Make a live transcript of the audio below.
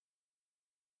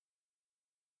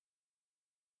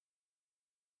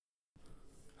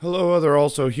Hello, other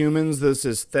also humans. This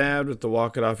is Thad with the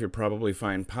Walk It Off You're Probably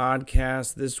Fine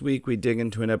podcast. This week we dig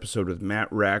into an episode with Matt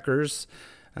Rackers.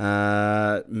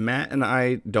 Matt and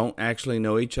I don't actually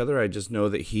know each other. I just know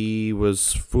that he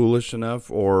was foolish enough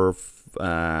or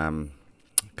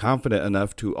confident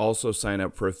enough to also sign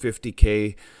up for a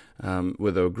 50K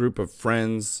with a group of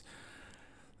friends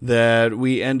that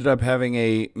we ended up having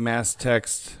a mass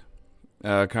text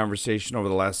conversation over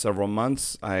the last several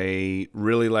months. I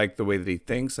really like the way that he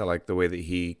thinks. I like the way that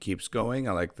he keeps going.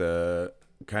 I like the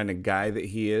kind of guy that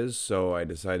he is. So I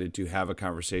decided to have a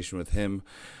conversation with him.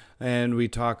 And we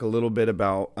talk a little bit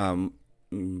about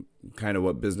kind of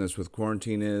what business with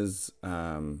quarantine is,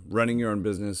 running your own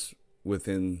business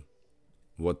within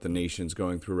what the nation's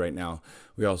going through right now.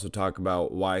 We also talk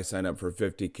about why sign up for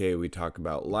 50K. We talk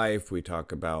about life. We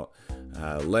talk about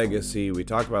legacy. We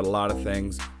talk about a lot of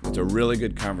things. It's a really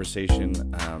good conversation.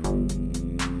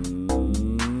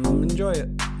 Enjoy it.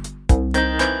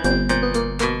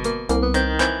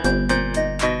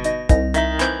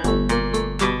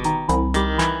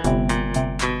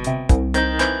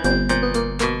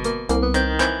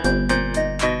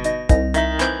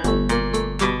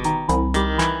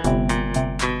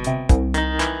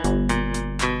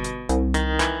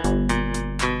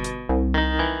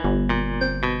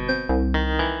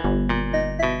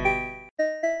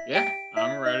 Yeah,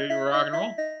 I'm ready to rock and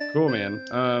roll. Cool, man.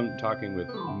 Talking with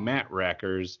Matt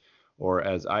Rackers, or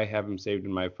as I have him saved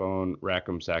in my phone,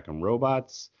 Rack'em Sack'em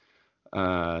Robots.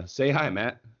 Say hi,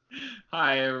 Matt.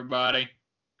 Hi, everybody.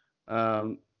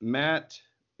 Matt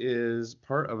is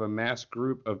part of a mass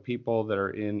group of people that are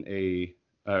in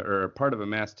or part of a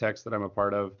mass text that I'm a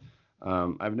part of.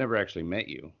 I've never actually met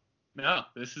you. No,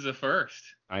 this is a first.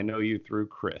 I know you through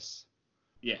Chris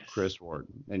Yes. Ward,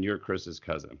 and you're Chris's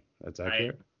cousin. That's Right.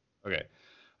 accurate? Okay.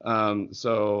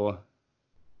 So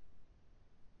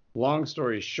long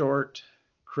story short,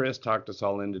 Chris talked us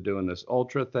all into doing this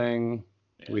ultra thing.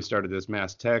 Yeah. We started this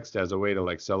mass text as a way to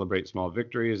like celebrate small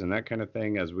victories and that kind of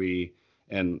thing as we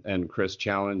and Chris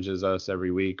challenges us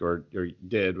every week or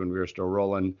did when we were still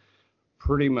rolling.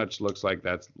 Pretty much looks like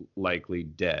that's likely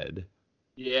dead.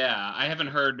 Yeah, I haven't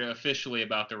heard officially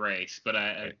about the race, but I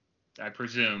Right. I, I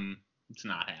presume it's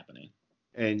not happening.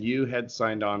 And you had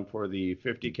signed on for the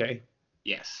 50K.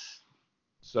 Yes.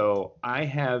 So I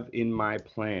have in my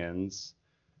plans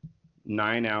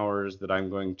 9 hours that I'm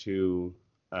going to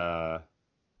uh,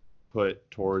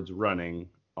 put towards running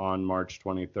on March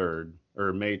 23rd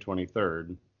or May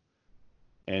 23rd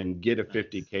and get a Nice.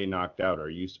 50K knocked out. Are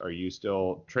you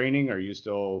still training? Are you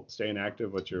still staying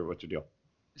active? What's your deal?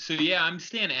 So yeah, I'm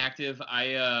staying active.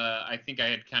 I think I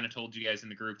had kind of told you guys in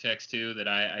the group text too that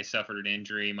I suffered an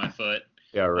injury in my foot.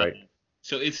 Yeah, Uh, right.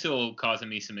 so it's still causing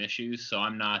me some issues. So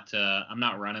I'm not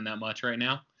running that much right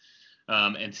now.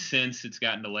 And since it's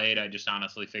gotten delayed, I just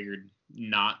honestly figured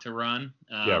not to run.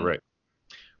 Yeah, right.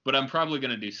 But I'm probably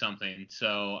going to do something.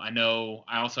 So I know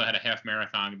I also had a half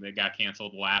marathon that got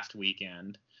canceled last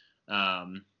weekend.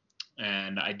 Um,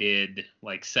 and I did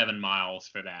like 7 miles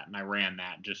for that. And I ran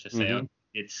that just to say, Mm-hmm. oh,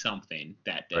 it's something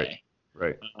that Right. day.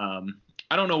 Right.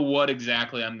 I don't know what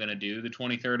exactly I'm going to do the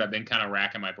 23rd. I've been kind of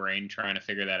racking my brain trying to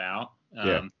figure that out.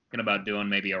 Yeah. Thinking about doing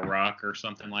maybe a ruck or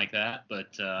something like that.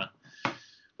 But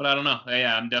I don't know.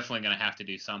 Yeah, I'm definitely going to have to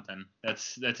do something.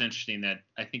 That's interesting that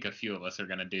I think a few of us are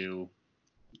going to do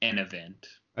an event.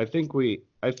 I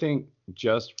think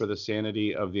just for the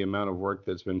sanity of the amount of work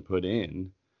that's been put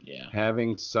in, Yeah.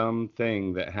 having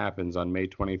something that happens on May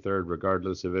 23rd,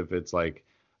 regardless of if it's like,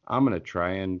 I'm going to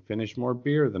try and finish more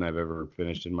beer than I've ever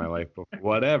finished in my life before,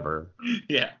 whatever.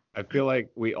 Yeah. I feel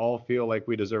like we all feel like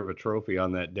we deserve a trophy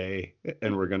on that day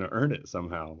and we're going to earn it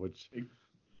somehow, which,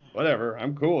 whatever,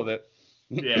 I'm cool with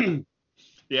Yeah. it.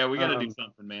 Yeah, we got to do um,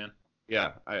 something, man.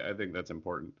 yeah, I think that's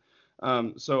important.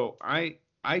 So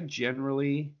I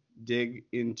generally dig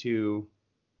into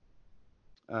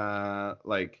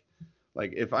like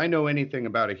if I know anything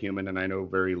about a human, and I know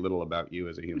very little about you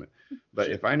as a human, but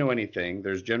Sure. if I know anything,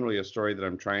 there's generally a story that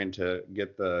I'm trying to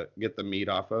get the meat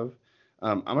off of.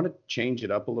 I'm gonna change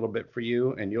it up a little bit for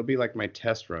you, and you'll be like my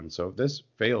test run. So if this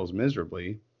fails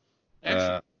miserably, uh,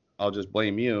 Excellent. I'll just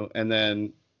blame you. And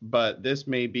then, but this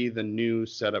may be the new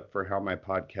setup for how my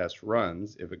podcast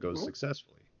runs if it goes Cool.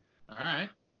 successfully. All right.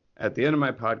 At the end of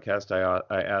my podcast,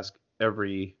 I ask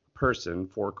every person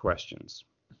 4 questions,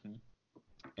 Mhm.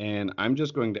 and I'm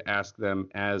just going to ask them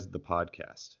as the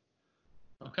podcast.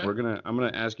 Okay. I'm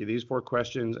gonna ask you these 4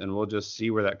 questions, and we'll just see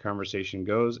where that conversation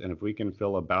goes. And if we can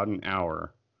fill about an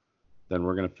hour, then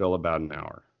we're gonna fill about an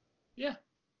hour. Yeah.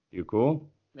 You cool?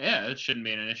 Yeah, it shouldn't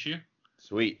be an issue.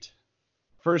 Sweet.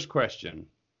 First question: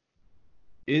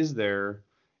 is there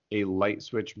a light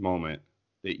switch moment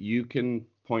that you can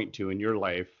point to in your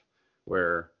life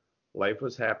where life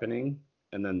was happening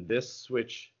and then this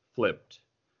switch flipped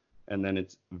and then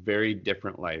it's very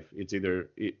different life. It's either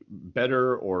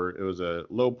better or it was a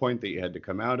low point that you had to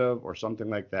come out of or something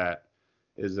like that.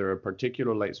 Is there a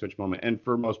particular light switch moment? And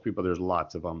for most people, there's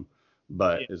lots of them,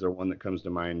 but is there one that comes to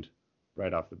mind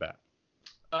right off the bat?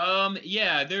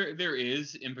 Yeah, there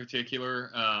is in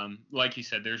particular. Like you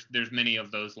said, there's many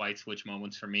of those light switch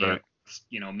moments for me. Right.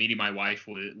 Meeting my wife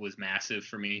was massive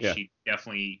for me. Yeah. She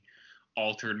definitely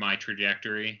altered my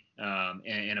trajectory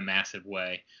in a massive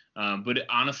way. But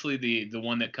honestly, the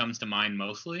one that comes to mind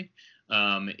mostly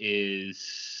what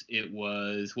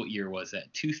year was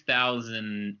that?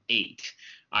 2008.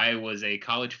 I was a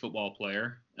college football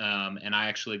player, and I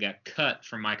actually got cut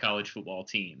from my college football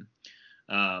team.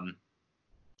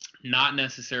 Not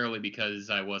necessarily because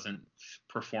I wasn't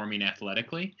performing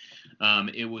athletically.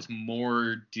 It was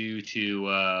more due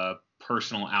to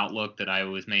personal outlook that I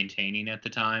was maintaining at the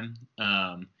time.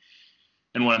 And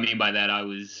what I mean by that, I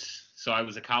was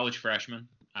a college freshman.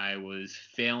 I was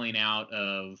failing out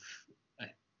of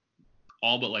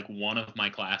all but like one of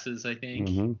my classes, I think.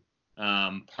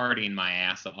 Mm-hmm. Partying my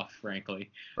ass off,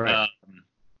 frankly. Right.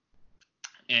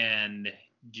 And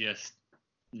just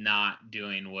not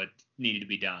doing what needed to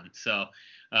be done. So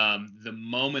the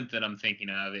moment that I'm thinking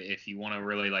of, if you want to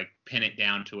really like pin it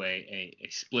down to a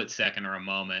split second or a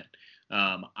moment,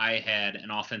 I had an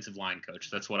offensive line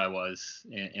coach. That's what I was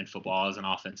in football, as an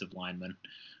offensive lineman.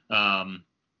 My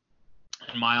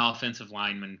offensive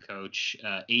lineman coach,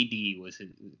 AD was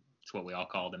it's what we all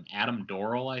called him. Adam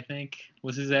Dorrell, I think,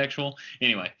 was his actual.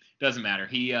 Anyway, doesn't matter.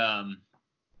 He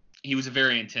was a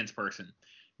very intense person,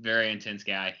 very intense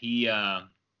guy.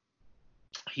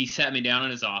 He sat me down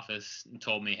in his office and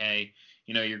told me, hey,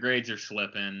 your grades are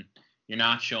slipping. You're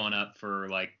not showing up for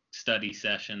like study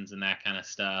sessions and that kind of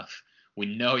stuff. We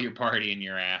know you're partying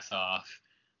your ass off.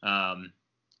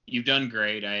 You've done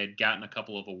great. I had gotten a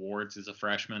couple of awards as a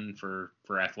freshman for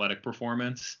athletic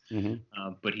performance. Mm-hmm.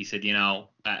 But he said,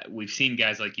 we've seen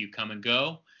guys like you come and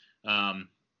go. And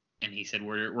he said,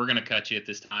 we're going to cut you at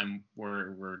this time.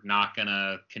 We're not going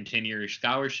to continue your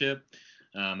scholarship.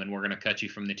 And we're going to cut you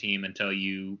from the team until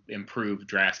you improve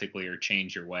drastically or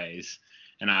change your ways.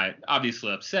 And I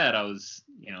obviously upset. I was,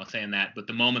 saying that. But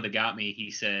the moment that got me, he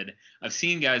said, I've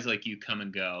seen guys like you come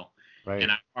and go. Right.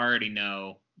 And I already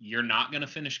know you're not going to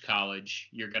finish college.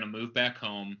 You're going to move back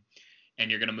home and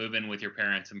you're going to move in with your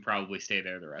parents and probably stay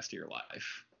there the rest of your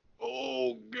life.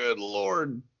 Oh, good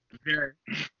Lord.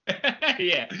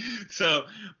 Yeah. So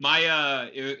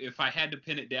if I had to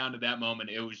pin it down to that moment,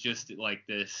 it was just like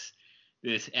this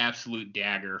absolute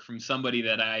dagger from somebody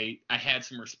that I had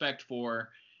some respect for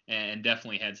and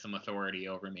definitely had some authority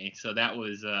over me. So that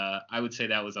was, I would say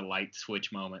that was a light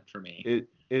switch moment for me.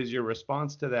 Is your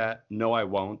response to that, no, I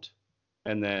won't,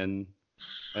 and then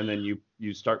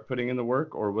you start putting in the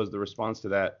work, or was the response to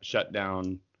that shut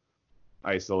down,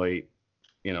 isolate,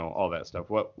 all that stuff?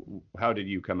 How did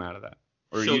you come out of that?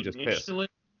 Or so are you just pissed?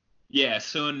 Yeah,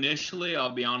 so initially,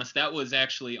 I'll be honest, that was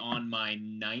actually on my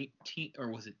 19th, or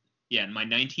was it? Yeah, my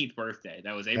 19th birthday.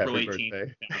 That was April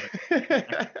 18th.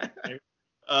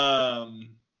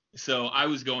 So I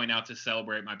was going out to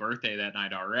celebrate my birthday that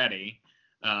night already.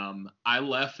 I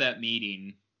left that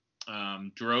meeting,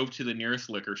 drove to the nearest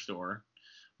liquor store,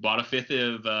 bought a fifth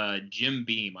of Jim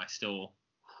Beam. I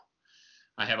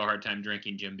have a hard time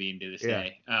drinking Jim Beam to this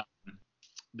day.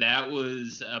 That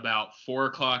was about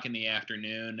 4:00 in the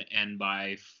afternoon, and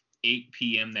by 8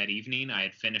 p.m. that evening, I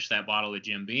had finished that bottle of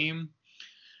Jim Beam.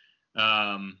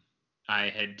 I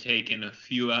had taken a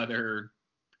few other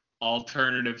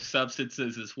alternative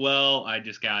substances as well. I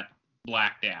just got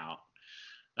blacked out.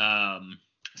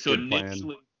 So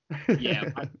initially,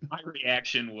 my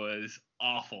reaction was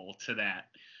awful to that.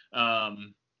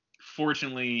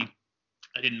 Fortunately,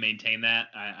 I didn't maintain that.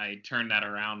 I turned that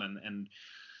around and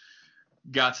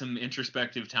got some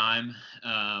introspective time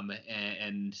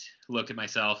and looked at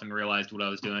myself and realized what I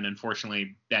was doing.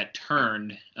 Unfortunately, that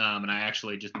turned, and I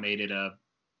actually just made it a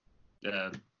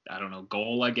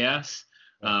goal, I guess.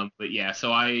 But yeah,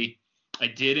 so I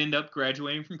did end up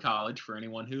graduating from college, for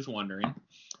anyone who's wondering.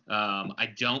 I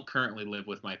don't currently live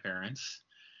with my parents.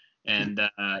 And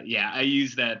I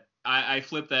use that. I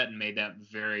flipped that and made that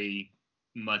very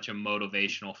much a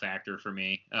motivational factor for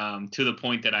me, to the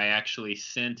point that I actually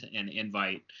sent an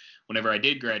invite whenever I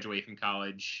did graduate from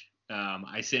college.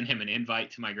 I sent him an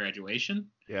invite to my graduation.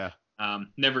 Yeah.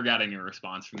 Never got any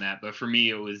response from that, but for me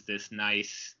it was this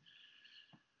nice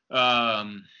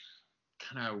kind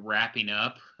of wrapping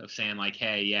up of saying like,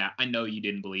 hey, yeah, I know you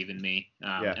didn't believe in me,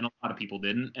 and a lot of people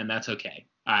didn't, and that's okay.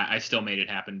 I still made it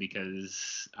happen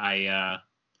because I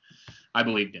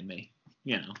believed in me,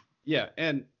 you know. Yeah,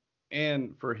 and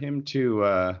for him to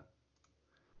have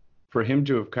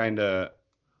kind of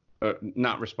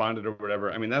not responded or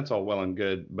whatever. I mean, that's all well and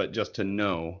good, but just to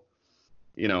know,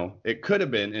 it could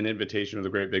have been an invitation with a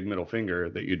great big middle finger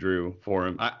that you drew for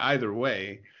him. Either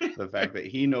way, the fact that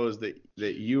he knows that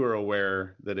you are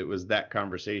aware that it was that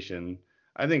conversation,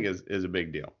 I think is a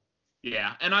big deal.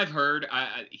 Yeah, and I've heard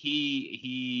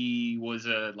he was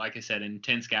like I said,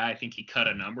 intense guy. I think he cut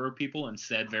a number of people and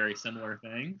said very similar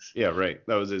things. Yeah, right.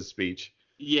 That was his speech.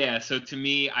 Yeah, so to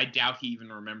me, I doubt he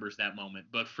even remembers that moment.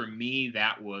 But for me,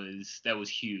 that was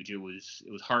huge. It was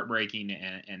heartbreaking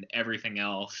and everything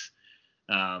else.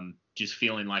 Just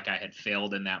feeling like I had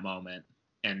failed in that moment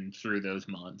and through those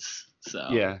months. So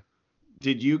yeah,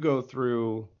 did you go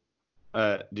through?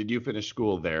 Did you finish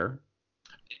school there?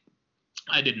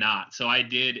 I did not. So I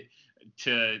did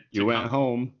You went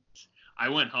home. I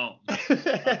went home.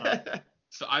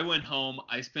 So I went home.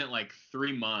 I spent like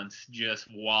 3 months just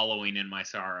wallowing in my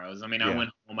sorrows. I mean, I went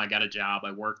home. I got a job.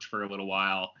 I worked for a little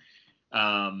while.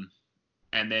 And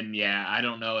then, yeah, I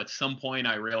don't know. At some point,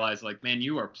 I realized, like, man,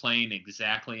 you are playing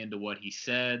exactly into what he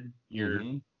said. You're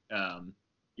not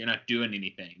doing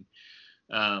anything.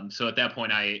 So at that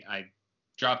point, I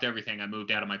dropped everything. I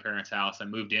moved out of my parents' house. I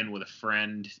moved in with a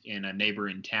friend in a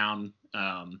neighboring town.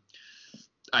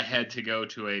 I had to go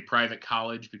to a private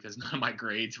college because none of my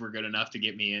grades were good enough to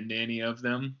get me into any of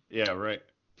them. Yeah, right.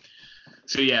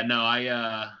 So yeah, no,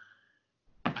 I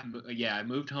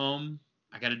moved home.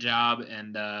 I got a job,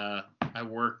 and I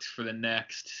worked for the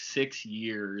next 6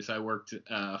 years. I worked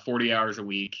 40 hours a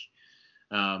week,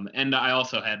 and I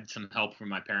also had some help from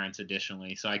my parents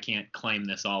additionally. So I can't claim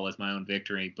this all as my own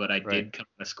victory, but I did come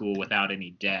to school without any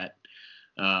debt.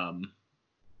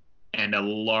 And a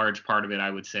large part of it, I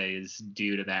would say, is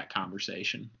due to that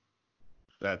conversation.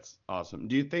 That's awesome.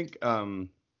 Do you think, not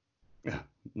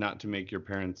to make your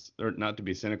parents, or not to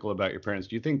be cynical about your parents,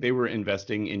 do you think they were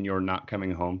investing in your not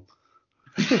coming home?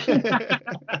 To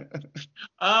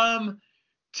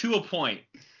a point.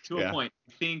 I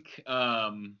think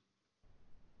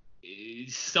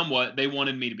somewhat they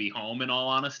wanted me to be home. In all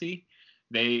honesty,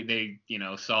 they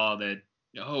saw that.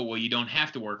 Oh, well, you don't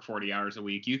have to work 40 hours a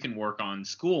week. You can work on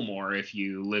school more if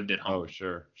you lived at home. Oh,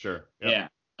 sure. Yep. Yeah.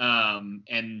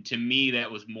 And to me,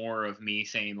 that was more of me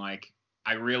saying, like,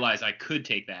 I realized I could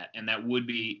take that, and that would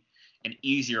be an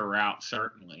easier route,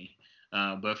 certainly.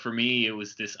 But for me, it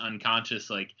was this unconscious,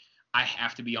 like, I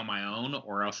have to be on my own,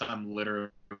 or else I'm literally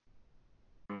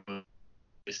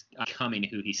just becoming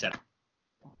who he said.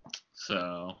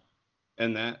 So.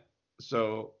 And that,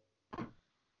 so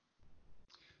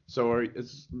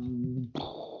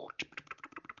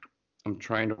I'm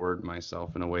trying to word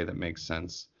myself in a way that makes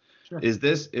sense. Sure. Is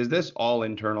this all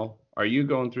internal? Are you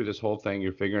going through this whole thing?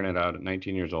 You're figuring it out at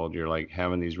 19 years old. You're like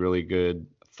having these really good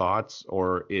thoughts,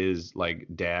 or is like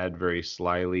dad very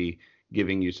slyly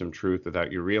giving you some truth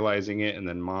without you realizing it? And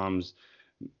then mom's,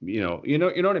 you know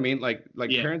what I mean? Like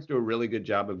Parents do a really good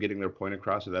job of getting their point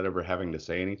across without ever having to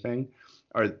say anything.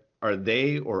 Are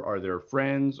they, or are there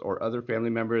friends or other family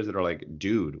members that are like,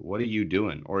 dude, what are you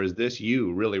doing? Or is this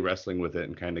you really wrestling with it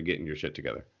and kind of getting your shit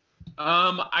together?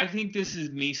 I think this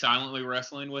is me silently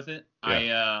wrestling with it.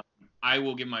 Yeah. I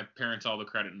will give my parents all the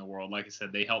credit in the world. Like I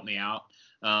said, they helped me out.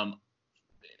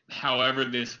 However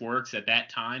this works, at that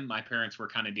time, my parents were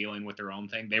kind of dealing with their own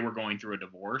thing. They were going through a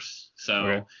divorce.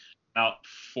 So about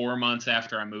 4 months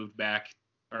after I moved back,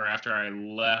 or after I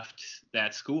left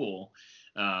that school,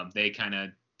 they kind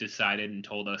of decided and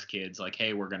told us kids, like,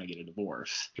 hey, we're going to get a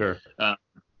divorce. Sure.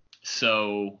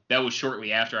 So that was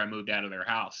shortly after I moved out of their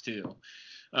house too.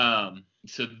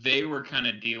 So they were kind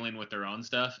of dealing with their own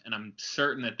stuff, and I'm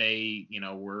certain that they,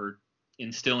 were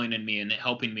instilling in me and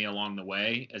helping me along the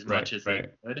way as much as they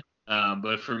could.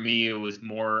 But for me, it was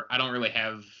more, I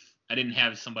didn't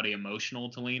have somebody emotional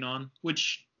to lean on,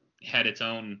 which had its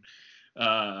own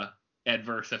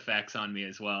adverse effects on me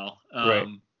as well.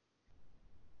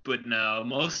 But no,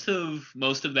 most of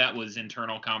that was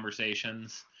internal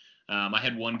conversations. I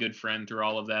had one good friend through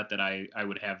all of that I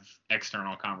would have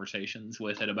external conversations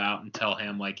with it about and tell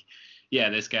him, like, yeah,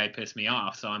 this guy pissed me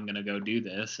off, so I'm going to go do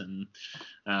this. And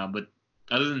but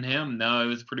other than him, no, it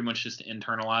was pretty much just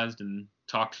internalized and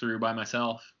talked through by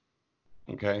myself.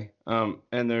 Okay.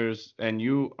 And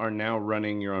you are now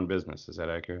running your own business. Is that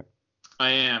accurate? I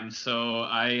am. So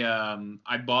I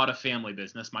bought a family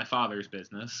business, my father's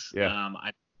business. Yeah.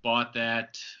 I bought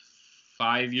that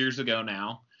 5 years ago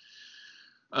now.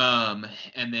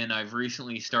 And then I've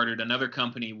recently started another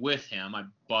company with him. I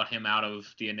bought him out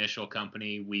of the initial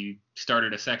company. We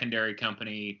started a secondary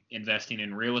company investing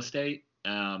in real estate.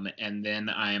 And then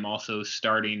I am also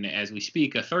starting, as we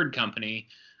speak, a third company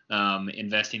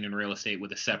investing in real estate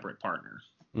with a separate partner.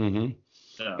 Mm-hmm.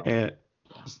 So, And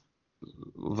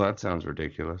well, that sounds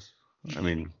ridiculous. I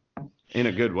mean, in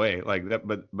a good way, like that.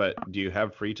 But do you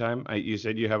have free time? You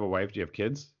said you have a wife. Do you have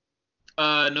kids?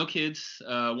 no kids.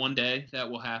 One day that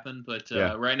will happen, but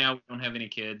Yeah. right now we don't have any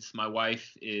kids. My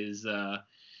wife is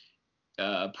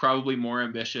probably more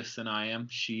ambitious than I am.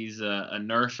 She's a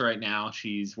nurse right now.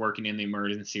 She's working in the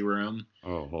emergency room.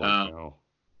 Oh, holy Um, cow.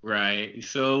 right.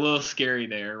 So a little scary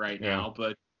there right Yeah. now,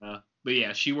 but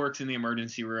yeah, she works in the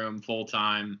emergency room full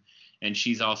time, and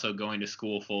she's also going to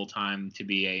school full time to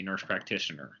be a nurse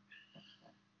practitioner.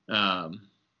 Um,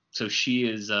 so she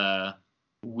is.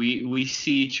 We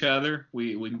see each other.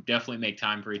 We definitely make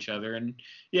time for each other, and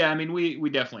yeah, I mean we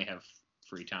definitely have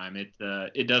free time.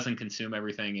 It doesn't consume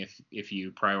everything if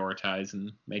you prioritize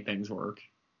and make things work.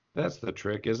 That's the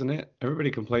trick, isn't it? Everybody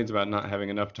complains about not having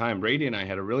enough time. Brady and I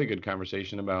had a really good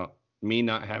conversation about me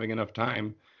not having enough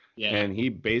time, Yeah. and he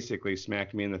basically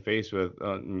smacked me in the face with,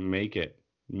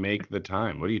 make the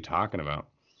time. What are you talking about?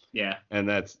 Yeah. And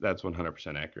that's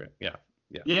 100% accurate. Yeah.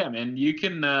 Yeah. Yeah, man. You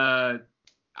can.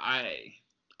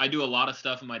 I do a lot of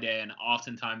stuff in my day, and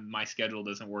oftentimes my schedule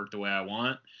doesn't work the way I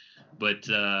want. But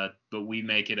we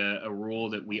make it a rule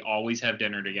that we always have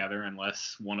dinner together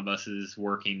unless one of us is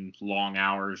working long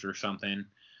hours or something.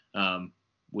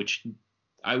 Which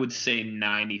I would say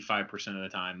 95% of the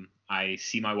time I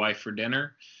see my wife for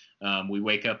dinner. We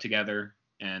wake up together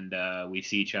and we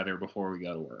see each other before we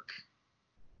go to work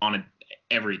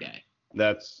every day.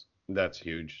 That's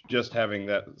huge. Just having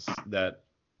that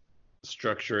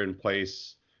structure in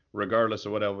place, regardless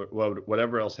of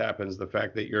whatever else happens, the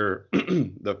fact that you're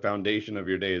the foundation of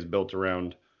your day is built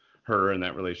around her and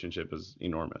that relationship is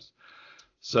enormous.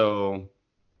 So,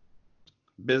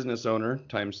 business owner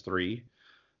times 3,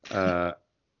 Yeah.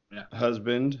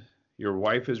 husband, your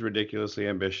wife is ridiculously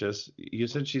ambitious. You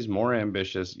said she's more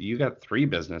ambitious. You got 3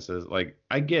 businesses. Like,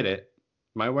 I get it.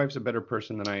 My wife's a better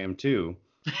person than I am too.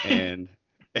 And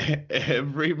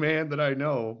every man that I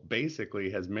know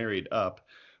basically has married up.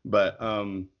 But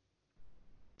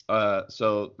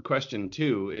so question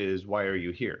 2 is, why are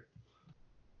you here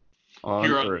on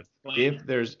Here on Earth? this planet.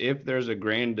 If there's a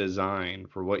grand design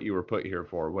for what you were put here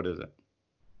for, what is it?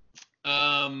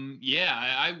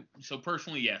 Yeah, so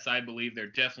personally, yes, I believe there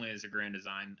definitely is a grand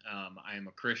design. I am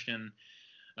a Christian,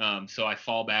 so I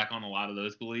fall back on a lot of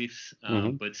those beliefs.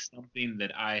 Mhm. But something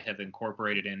that I have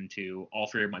incorporated into all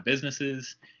 3 of my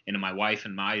businesses, into my wife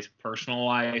and my personal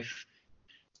life,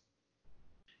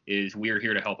 is we are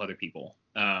here to help other people.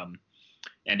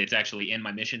 And it's actually in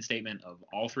my mission statement of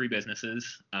all 3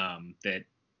 businesses, that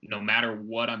no matter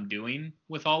what I'm doing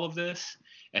with all of this,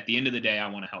 at the end of the day, I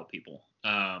want to help people.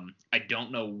 I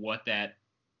don't know what that,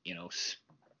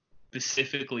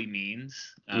 specifically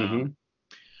means. Mhm.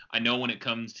 I know when it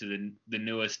comes to the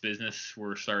newest business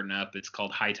we're starting up, it's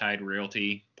called High Tide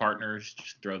Realty Partners.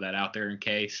 Just throw that out there in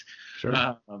case.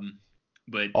 Sure.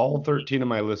 But All 13 of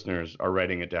my listeners are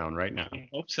writing it down right now. I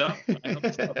hope so.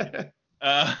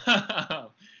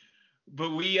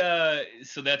 But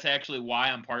so that's actually why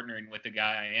I'm partnering with the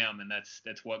guy I am, and that's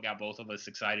what got both of us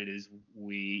excited. Is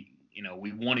we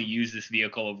want to use this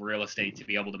vehicle of real estate to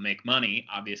be able to make money,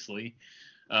 obviously,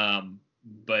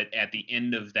 but at the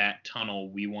end of that tunnel,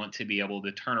 we want to be able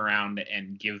to turn around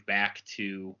and give back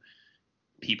to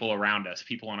people around us,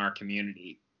 people in our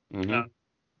community, Mhm.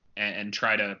 and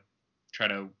try to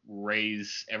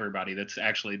raise everybody. That's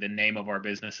actually the name of our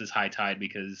business is High Tide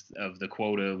because of the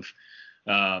quote of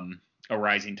a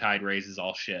rising tide raises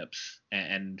all ships.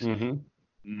 And Mhm.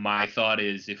 my thought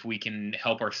is if we can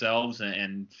help ourselves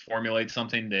and formulate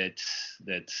something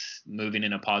that's moving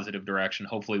in a positive direction,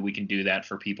 hopefully we can do that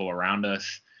for people around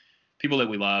us, people that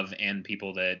we love, and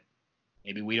people that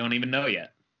maybe we don't even know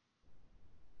yet.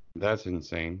 That's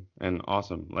insane and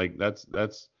awesome. Like that's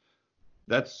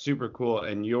super cool.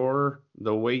 And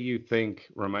the way you think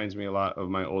reminds me a lot of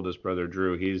my oldest brother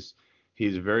Drew. He's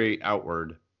very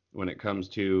outward when it comes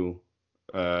to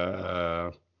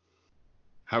how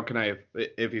can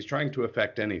if he's trying to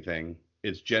affect anything,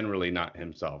 it's generally not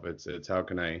himself. It's how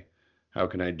can I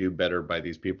do better by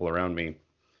these people around me.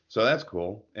 So that's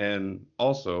cool. And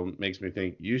also makes me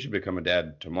think you should become a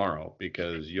dad tomorrow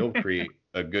because you'll create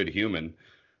a good human,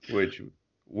 which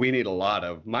we need a lot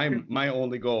of. My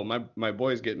only goal, my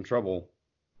boys get in trouble,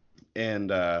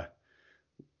 and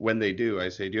when they do, I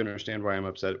say, "Do you understand why I'm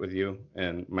upset with you?"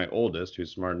 And my oldest,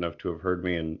 who's smart enough to have heard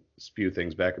me and spew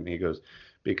things back at me, he goes,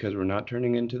 because we're not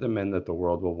turning into the men that the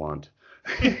world will want.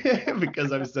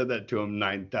 Because I've said that to him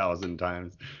 9,000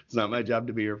 times. It's not my job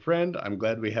to be your friend. I'm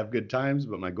glad we have good times,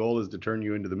 but my goal is to turn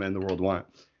you into the men the world want.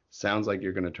 Sounds like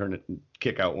you're going to turn it and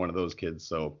kick out one of those kids.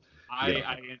 So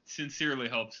I sincerely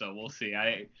hope so. We'll see.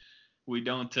 We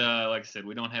don't like I said,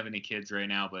 we don't have any kids right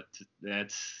now, but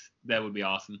that would be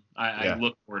awesome. I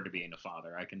look forward to being a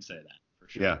father. I can say that for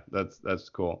sure. Yeah, that's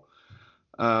cool.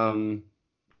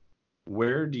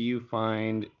 Where do you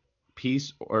find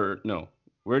peace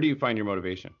where do you find your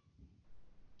motivation?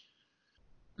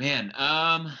 Man,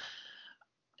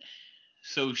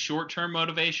 so short-term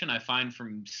motivation I find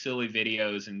from silly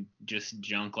videos and just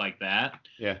junk like that.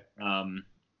 Yeah.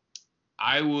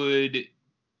 I would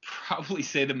probably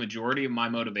say the majority of my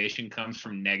motivation comes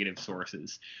from negative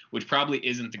sources, which probably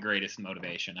isn't the greatest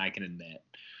motivation, I can admit.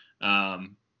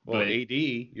 But AD,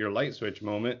 your light switch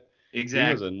moment, exactly,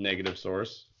 he was a negative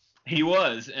source. He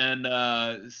was, and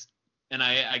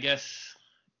I guess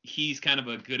he's kind of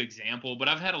a good example, but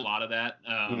I've had a lot of that.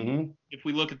 If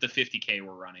we look at the 50K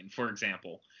we're running, for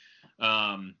example,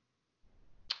 or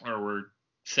we're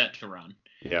set to run.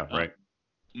 Yeah, right.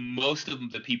 Most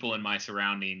of the people in my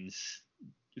surroundings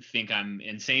think I'm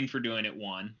insane for doing it,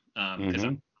 one, because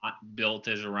I'm not built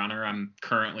as a runner. I'm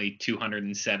currently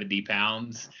 270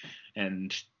 pounds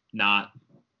and not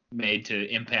made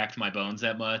to impact my bones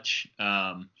that much.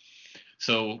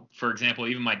 So, for example,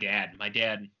 even my dad,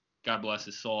 God bless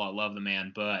his soul, I love the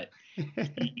man, but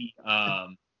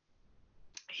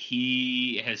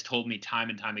he has told me time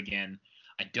and time again,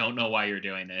 I don't know why you're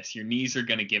doing this. Your knees are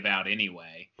going to give out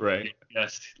anyway. Right. You're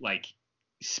just like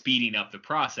speeding up the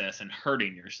process and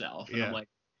hurting yourself. And yeah. I'm like,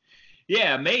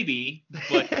 yeah, maybe,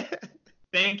 but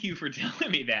thank you for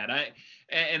telling me that.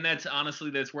 And that's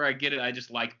honestly, that's where I get it. I just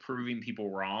like proving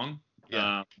people wrong.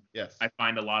 Yeah. Yes. I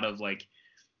find a lot of like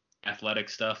athletic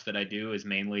stuff that I do is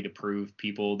mainly to prove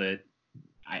people that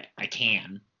I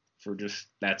can, for just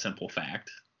that simple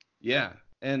fact. Yeah.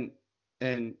 And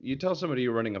you tell somebody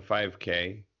you're running a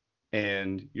 5K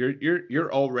and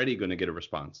you're already going to get a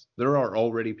response. There are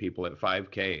already people at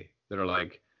 5K that are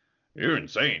like, you're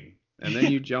insane. And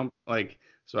then you jump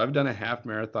so I've done a half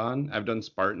marathon. I've done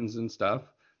Spartans and stuff.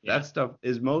 Yeah. That stuff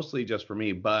is mostly just for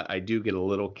me, but I do get a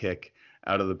little kick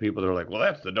out of the people that are like, well,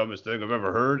 that's the dumbest thing I've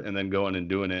ever heard. And then going and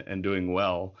doing it and doing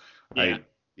well. Yeah.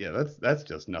 That's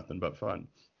just nothing but fun.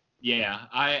 Yeah.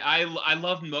 I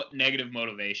love negative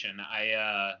motivation.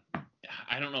 I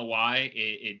don't know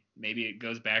why maybe it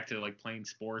goes back to like playing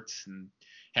sports and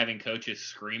having coaches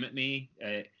scream at me.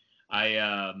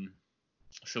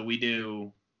 So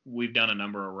we've done a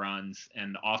number of runs,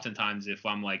 and oftentimes if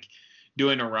I'm like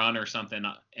doing a run or something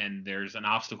and there's an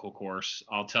obstacle course,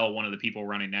 I'll tell one of the people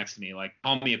running next to me, like,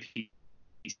 call me a piece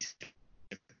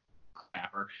of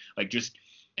crap, or like just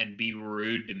and be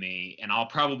rude to me, and I'll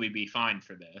probably be fine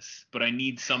for this, but I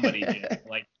need somebody to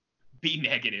like be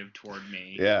negative toward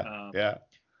me. Yeah.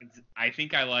 I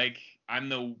think I'm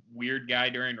the weird guy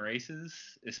during races,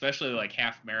 especially like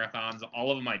half marathons.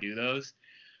 All of them I do those.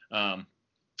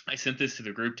 I sent this to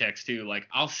the group text too. Like,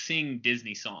 I'll sing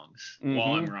Disney songs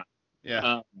while I'm running.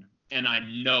 Yeah. And I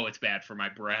know it's bad for my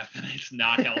breath and it's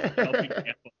not helping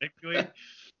athletically.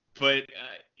 But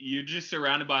you're just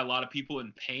surrounded by a lot of people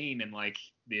in pain and like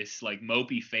this like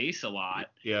mopey face a lot.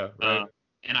 Yeah. Right.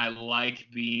 And I like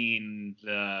being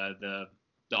the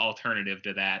alternative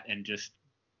to that and just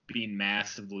being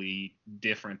massively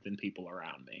different than people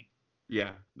around me.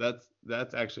 Yeah,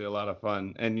 that's actually a lot of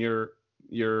fun. And you're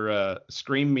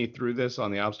scream me through this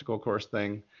on the obstacle course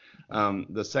thing.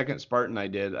 The second Spartan I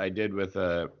did with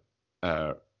a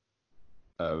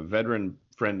veteran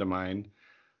friend of mine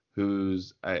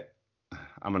who's I'm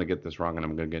gonna get this wrong and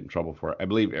I'm gonna get in trouble for it. I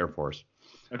believe Air Force.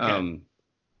 Okay.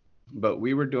 But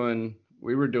we were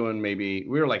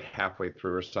like halfway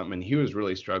through or something, and he was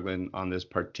really struggling on this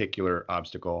particular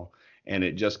obstacle, and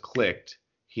it just clicked.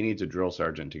 He needs a drill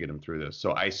sergeant to get him through this.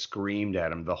 So I screamed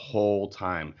at him the whole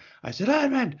time. I said,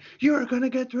 Edmund, you're going to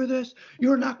get through this.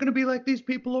 You're not going to be like these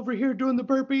people over here doing the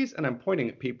burpees. And I'm pointing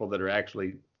at people that are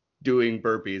actually doing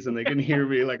burpees, and they can hear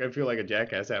me like I feel like a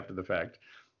jackass after the fact.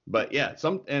 But yeah,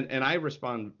 and I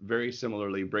respond very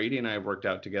similarly. Brady and I have worked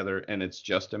out together, and it's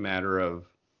just a matter of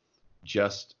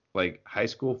just like high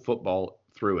school football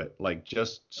through it, like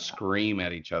just scream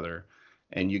at each other.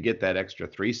 And you get that extra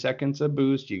 3 seconds of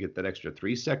boost. You get that extra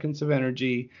 3 seconds of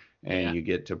energy, and you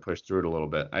get to push through it a little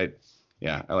bit. I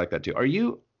like that too. Are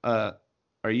you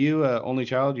only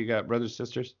child? You got brothers,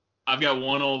 sisters? I've got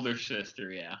one older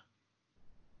sister. Yeah.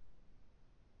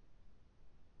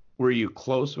 Were you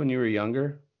close when you were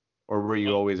younger, or were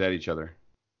you always at each other?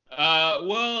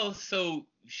 Well, so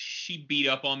she beat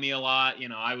up on me a lot. You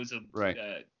know, I was Right.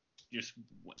 just,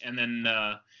 and then,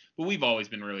 but we've always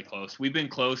been really close. We've been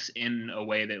close in a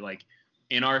way that, like,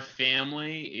 in our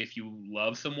family, if you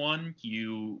love someone,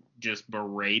 you just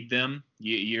berate them.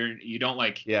 You don't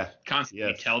like Yeah.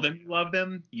 constantly Yes. tell them you love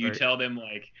them. You Right. tell them,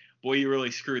 like, boy, you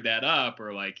really screwed that up,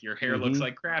 or like, your hair looks Mhm.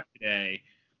 like crap today.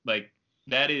 Like,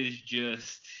 that is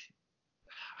just,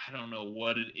 I don't know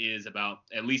what it is about,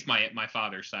 at least my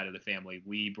father's side of the family.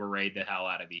 We berate the hell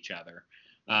out of each other.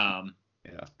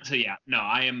 Yeah. So yeah, no,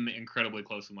 I am incredibly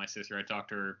close with my sister. I talk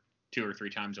to her 2 or 3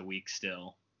 times a week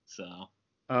still. So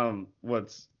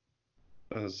What's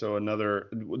so another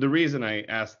the reason I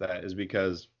asked that is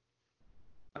because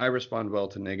I respond well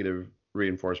to negative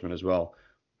reinforcement as well.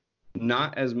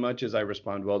 Not as much as I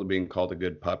respond well to being called a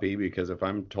good puppy, because if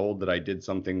I'm told that I did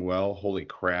something well, holy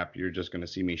crap, you're just going to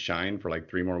see me shine for like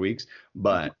 3 more weeks.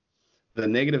 But the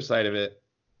negative side of it,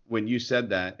 when you said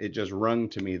that, it just rung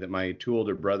to me that my two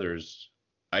older brothers,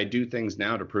 I do things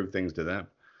now to prove things to them.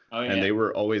 oh And yeah, they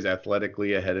were always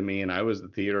athletically ahead of me, and I was the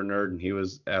theater nerd and he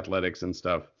was athletics and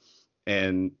stuff.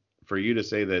 And for you to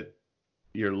say that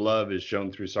your love is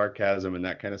shown through sarcasm and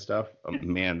that kind of stuff,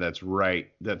 man, that's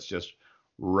right. That's just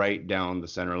right down the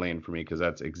center lane for me, because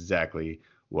that's exactly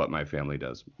what my family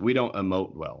does. We don't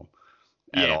emote well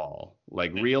at yeah. all.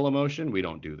 Like real emotion, we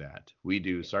don't do that. We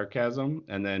do sarcasm,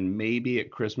 and then maybe at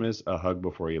Christmas a hug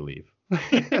before you leave.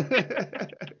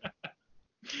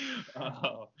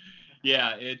 Oh,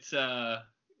 yeah,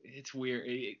 it's weird.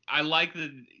 I like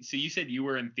the. So you said you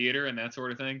were in theater and that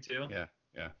sort of thing too, Yeah,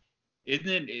 yeah. isn't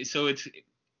it?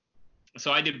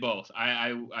 So I did both.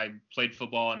 I played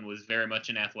football and was very much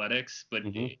in athletics, but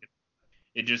Mhm.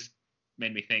 it just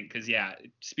made me think, because yeah,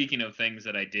 speaking of things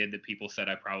that I did that people said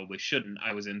I probably shouldn't,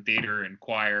 I was in theater and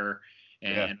choir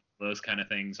Yeah. and those kind of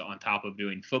things on top of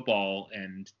doing football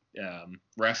and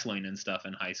wrestling and stuff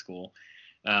in high school.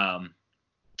 Um,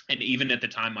 and even at the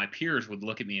time, my peers would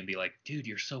look at me and be like, "Dude,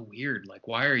 you're so weird. Like,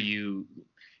 why are you?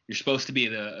 You're supposed to be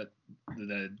the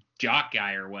jock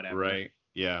guy or whatever." Right.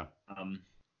 Yeah. Um,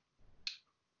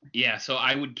 yeah, so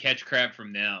I would catch crap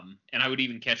from them, and I would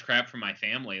even catch crap from my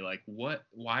family. Like, what?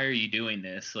 Why are you doing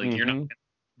this? Like, you're not Mhm.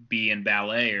 gonna be in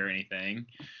ballet or anything.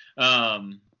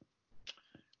 Um,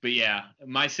 but yeah,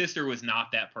 my sister was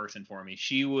not that person for me.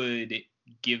 She would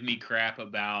give me crap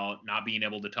about not being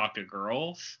able to talk to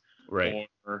girls Right.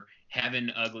 or having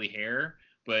ugly hair,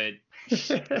 but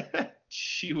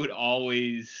she would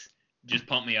always just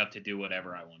pump me up to do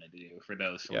whatever I wanted to do for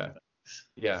those sort of Yeah. things.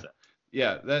 Yeah. So,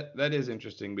 Yeah, that is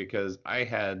interesting, because I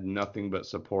had nothing but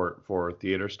support for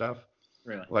theater stuff,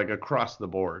 really. like across the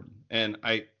board. And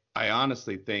I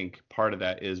honestly think part of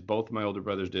that is both my older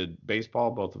brothers did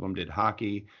baseball, both of them did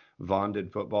hockey, Vaughn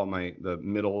did football, the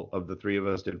middle of the three of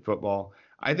us did football.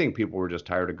 I think people were just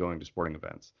tired of going to sporting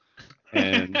events.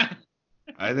 And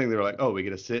I think they were like, "Oh, we get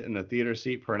to sit in a theater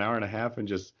seat for an hour and a half and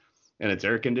it's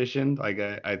air conditioned." Like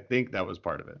I think that was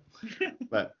part of it.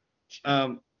 But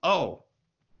oh,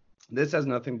 this has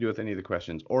nothing to do with any of the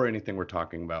questions or anything we're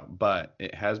talking about, but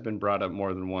it has been brought up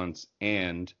more than once,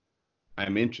 and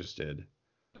I'm interested.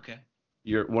 Okay.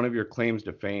 One of your claims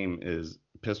to fame is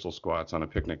pistol squats on a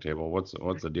picnic table. What's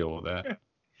the deal with that?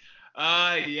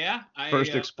 Yeah,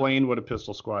 First, explain what a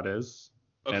pistol squat is,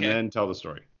 and okay. then tell the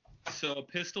story. So a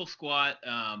pistol squat,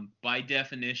 by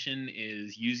definition,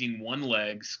 is using one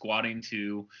leg, squatting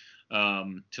to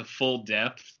full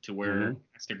depth, to where Mm-hmm.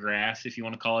 it's to grass, if you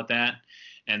want to call it that,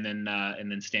 and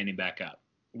then standing back up,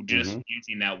 just Mm-hmm.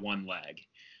 using that one leg.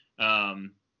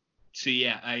 Um, so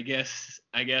yeah, I guess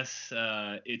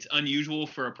it's unusual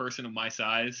for a person of my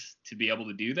size to be able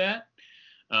to do that.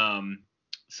 Um,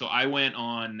 so I went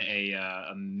on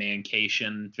a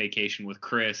mancation vacation with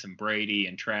Chris and Brady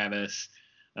and Travis.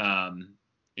 Um,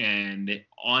 and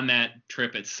on that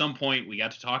trip, at some point, we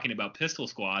got to talking about pistol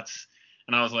squats.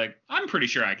 And I was like, I'm pretty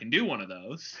sure I can do one of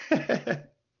those.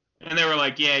 And they were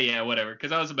like, yeah, yeah, whatever.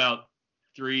 Because I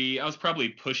was probably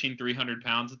pushing 300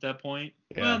 pounds at that point.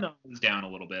 Well, Yeah. no, I was down a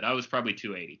little bit. I was probably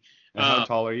 280. And how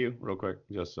tall are you, real quick,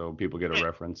 just so people get a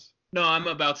reference? No, I'm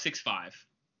about 6'5".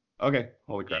 Okay.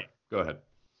 Holy Yeah. crap. Go ahead.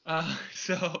 Uh,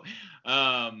 so,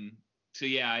 um, so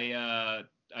yeah,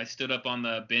 I stood up on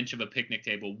the bench of a picnic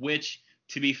table, which,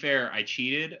 to be fair, I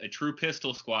cheated. A true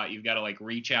pistol squat, you've got to like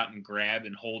reach out and grab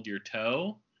and hold your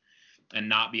toe, and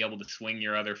not be able to swing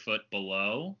your other foot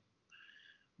below.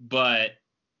 But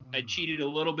I cheated a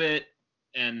little bit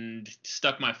and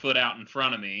stuck my foot out in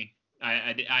front of me.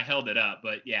 I held it up,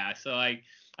 but yeah, so I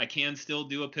can still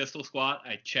do a pistol squat.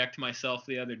 I checked myself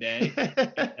the other day.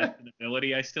 That's an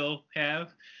ability I still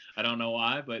have. I don't know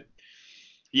why, but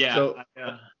yeah, So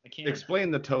I can.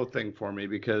 explain the toe thing for me,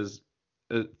 because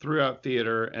throughout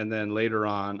theater, and then later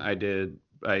on,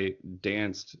 I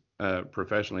danced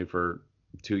professionally for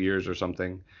 2 years or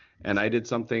something, and I did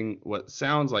something what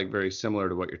sounds like very similar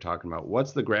to what you're talking about.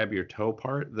 What's the grab your toe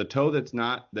part? The toe that's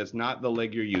not the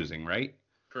leg you're using, right?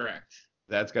 Correct.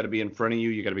 That's got to be in front of you.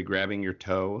 You got to be grabbing your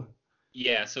toe.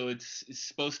 Yeah, so it's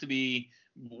supposed to be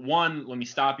one. Let me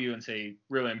stop you and say,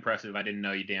 really impressive. I didn't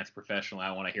know you danced professionally.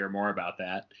 I want to hear more about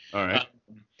that. All right.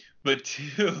 But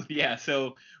two, yeah.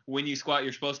 So when you squat,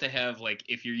 you're supposed to have like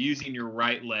if you're using your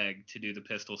right leg to do the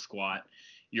pistol squat,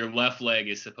 your left leg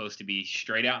is supposed to be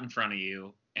straight out in front of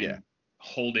you and Yeah.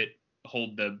 hold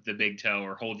the big toe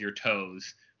or hold your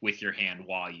toes with your hand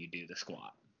while you do the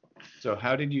squat. So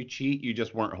how did you cheat? You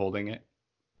just weren't holding it?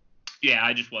 Yeah,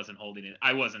 I just wasn't holding it.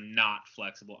 I wasn't not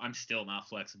flexible. I'm still not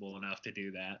flexible enough to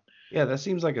do that. Yeah, that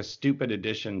seems like a stupid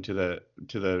addition to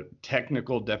the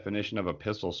technical definition of a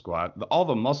pistol squat. All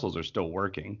the muscles are still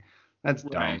working. That's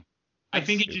dumb. Right. I That's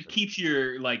think it stupid. just keeps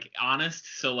your like honest.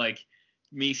 So like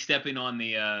me stepping on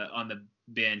the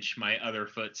bench, my other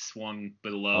foot swung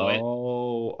below it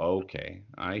Oh, okay.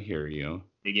 I hear you.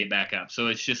 to get back up. So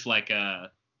it's just like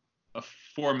a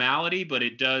formality, but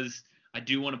it does. I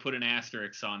do want to put an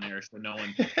asterisk on there so no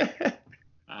one.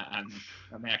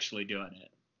 I'm actually doing it.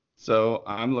 So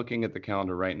I'm looking at the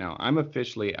calendar right now. I'm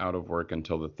officially out of work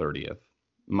until the 30th.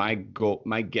 My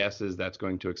guess is that's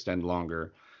going to extend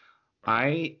longer.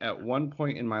 I, at one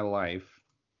point in my life,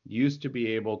 used to be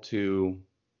able to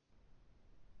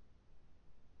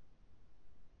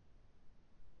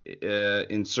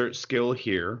insert skill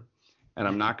here, and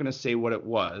I'm not going to say what it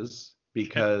was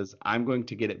because I'm going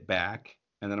to get it back,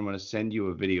 and then I'm going to send you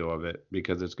a video of it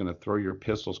because it's going to throw your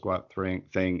pistol squat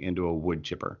thing into a wood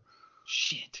chipper.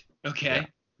 Shit. Okay.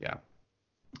 Yeah.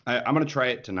 I'm going to try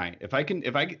it tonight. If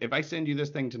I send you this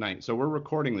thing tonight, so we're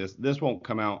recording this. This won't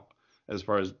come out as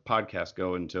far as podcasts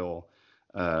go until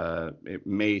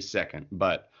May 2nd.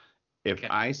 But if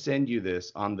I send you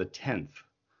this on the 10th,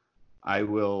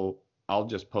 I'll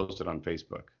just post it on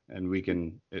Facebook, and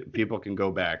people can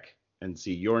go back and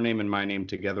see your name and my name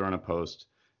together on a post,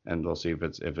 and they'll see if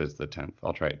it's the 10th.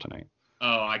 I'll try it tonight.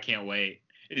 Oh, I can't wait.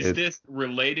 Is this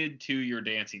related to your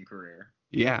dancing career?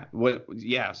 Yeah.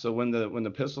 Yeah. So when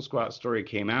the pistol squat story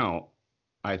came out,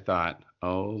 I thought,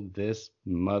 oh, this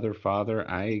mother father,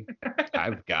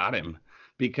 I've got him,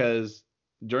 because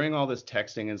during all this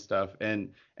texting and stuff, and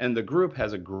the group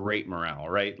has a great morale,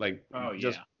 right? Like,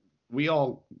 we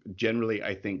all generally,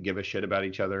 I think, give a shit about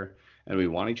each other, and we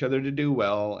want each other to do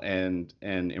well and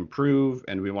improve,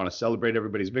 and we want to celebrate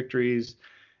everybody's victories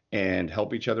and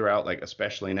help each other out, like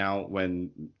especially now when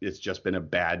it's just been a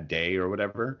bad day or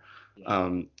whatever.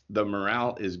 The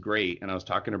morale is great. And I was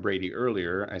talking to Brady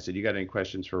earlier. I said, you got any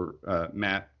questions for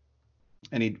Matt?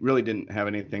 And he really didn't have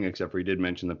anything, except for he did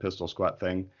mention the pistol squat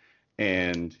thing.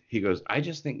 And he goes, I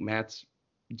just think Matt's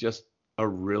just a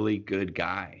really good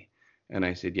guy. And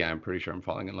I said, yeah, I'm pretty sure I'm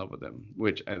falling in love with him,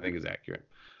 which I think is accurate.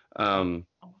 You're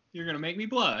going to make me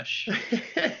blush.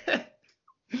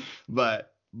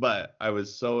 But I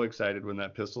was so excited when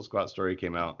that pistol squat story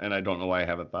came out, and I don't know why I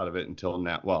haven't thought of it until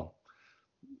now. Well,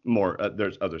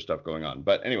 there's other stuff going on,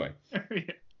 but anyway.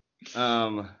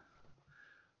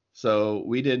 So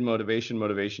we did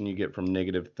motivation you get from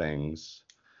negative things.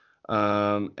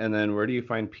 And then where do you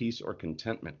find peace or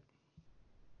contentment?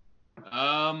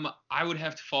 I would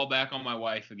have to fall back on my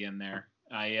wife again there.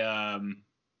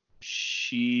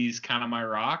 She's kind of my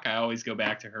rock. I always go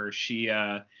back to her. She,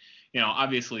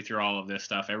 obviously through all of this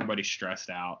stuff, everybody's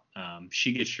stressed out.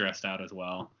 She gets stressed out as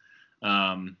well.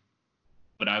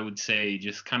 But I would say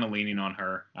just kind of leaning on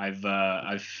her.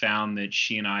 I've found that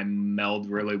she and I meld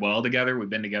really well together. We've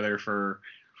been together for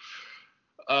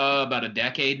about a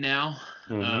decade now.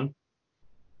 Mm-hmm.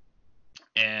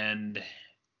 And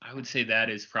I would say that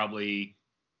is probably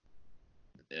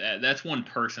that's one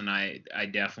person I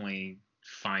definitely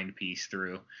find peace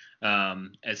through.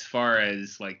 As far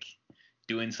as like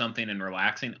doing something and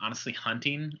relaxing, honestly,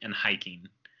 hunting and hiking.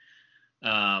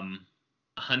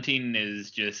 Hunting is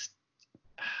just,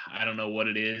 I don't know what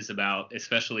it is about,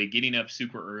 especially getting up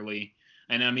super early.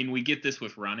 And I mean, we get this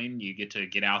with running. You get to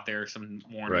get out there some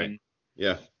morning. Right.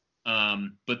 Yeah.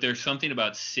 But there's something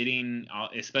about sitting,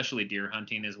 especially deer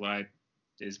hunting is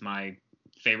my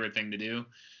favorite thing to do.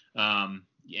 And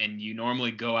you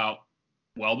normally go out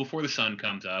well before the sun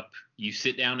comes up. You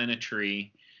sit down in a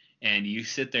tree and you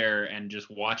sit there and just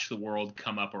watch the world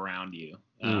come up around you.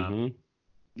 Mm-hmm.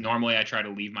 Normally I try to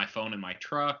leave my phone in my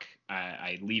truck.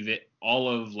 I leave it, all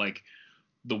of like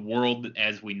the world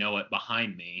as we know it,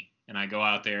 behind me. And I go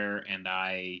out there and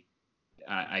I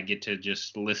I get to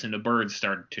just listen to birds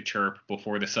start to chirp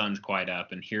before the sun's quite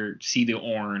up, and see the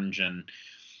orange and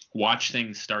watch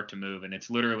things start to move. And it's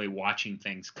literally watching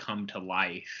things come to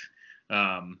life.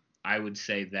 I would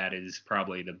say that is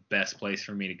probably the best place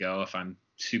for me to go if I'm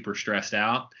super stressed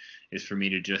out, is for me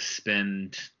to just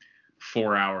spend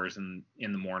 4 hours in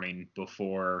the morning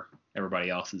before everybody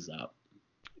else is up.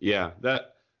 Yeah,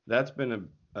 that's been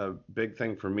a big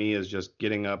thing for me, is just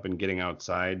getting up and getting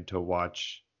outside to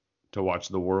watch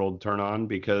the world turn on.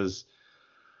 Because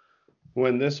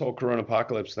when this whole corona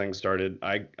apocalypse thing started,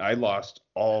 I lost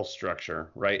all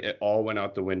structure, right? It all went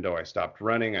out the window. I stopped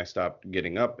running. I stopped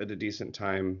getting up at a decent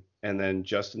time. And then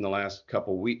just in the last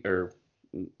couple week, or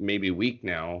maybe week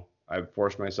now, I've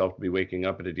forced myself to be waking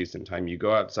up at a decent time. You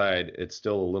go outside, it's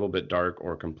still a little bit dark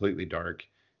or completely dark,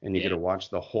 and you get to watch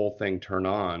the whole thing turn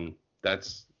on.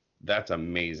 That's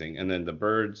amazing. And then the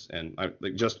birds and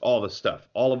like just all the stuff,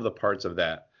 all of the parts of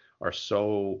that are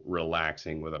so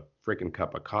relaxing, with a freaking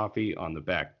cup of coffee on the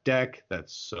back deck.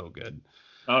 That's so good.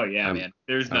 Oh yeah, man.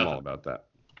 I'm all about that.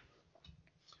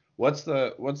 What's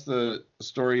the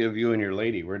story of you and your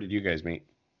lady? Where did you guys meet?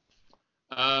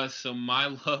 So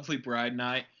my lovely bride and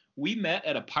I, we met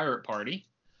at a pirate party.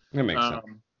 That makes sense.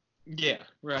 Yeah,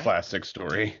 right. Classic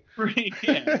story. Pretty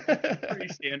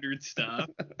standard stuff.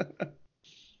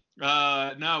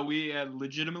 No, we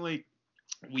legitimately,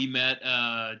 we met,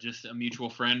 just a mutual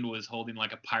friend was holding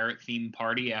like a pirate themed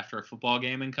party after a football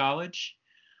game in college.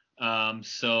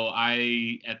 So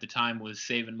I, at the time, was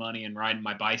saving money and riding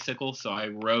my bicycle. So I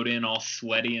rode in all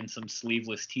sweaty in some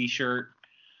sleeveless t-shirt.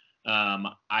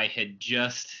 I had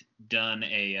just done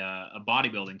a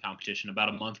bodybuilding competition about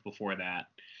a month before that.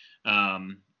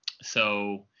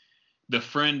 So the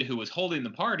friend who was holding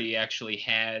the party actually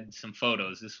had some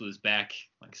photos. This was back,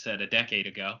 like I said, a decade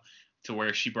ago, to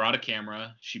where she brought a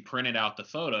camera, she printed out the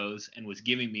photos and was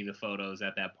giving me the photos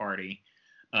at that party.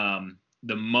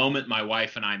 The moment my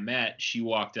wife and I met, she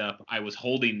walked up. I was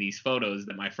holding these photos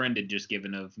that my friend had just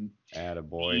given of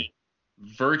me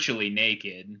virtually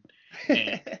naked.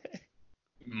 And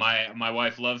my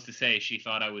wife loves to say she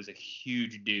thought I was a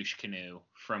huge douche canoe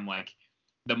from like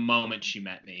the moment she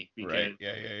met me. Because, right.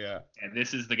 Yeah. And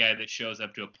this is the guy that shows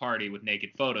up to a party with naked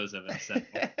photos of himself.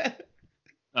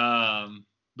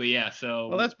 But yeah, so.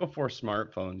 Well, that's before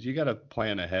smartphones. You got to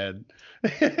plan ahead.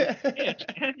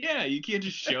 Yeah, you can't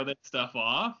just show that stuff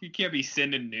off. You can't be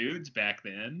sending nudes back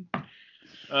then.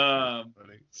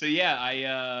 So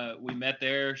yeah, we met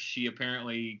there. She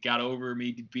apparently got over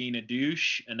me being a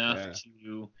douche enough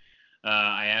to.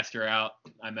 I asked her out.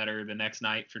 I met her the next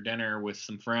night for dinner with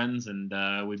some friends, and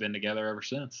we've been together ever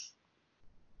since.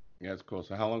 Yeah, that's cool.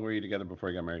 So how long were you together before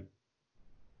you got married?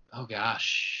 Oh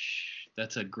gosh,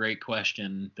 that's a great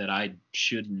question that I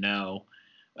should know.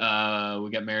 We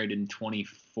got married in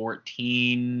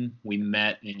 2014. We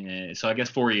met so I guess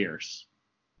 4 years.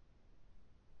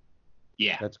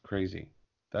 Yeah. That's crazy.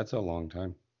 That's a long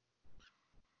time.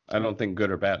 I don't think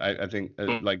good or bad. I think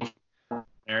like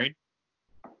married.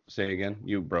 Say again.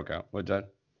 You broke out. What's that?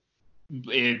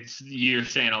 You're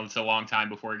saying it's a long time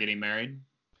before getting married?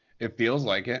 It feels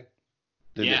like it.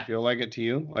 Did it feel like it to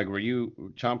you? Like, were you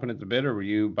chomping at the bit, or were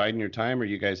you biding your time, or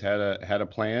you guys had a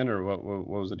plan, or what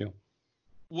was the deal?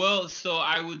 Well, so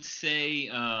I would say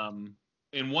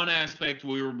in one aspect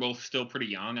we were both still pretty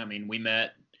young. I mean, we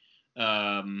met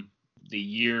the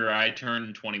year I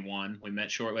turned 21. We met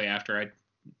shortly after I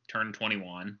turned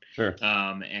 21. Sure.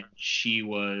 And she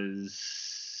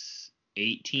was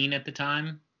 18 at the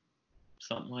time,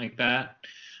 something like that.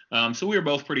 So we were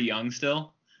both pretty young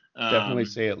still. Definitely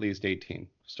say at least 18.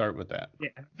 Start with that.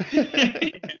 Yeah.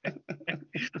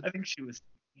 I think she was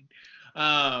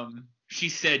 18. She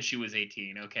said she was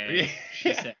 18, okay?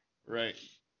 She said. Right.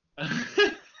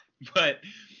 But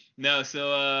no,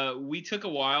 so we took a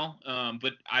while,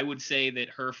 but I would say that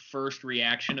her first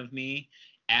reaction of me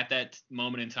at that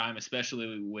moment in time,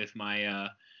 especially with my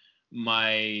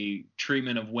my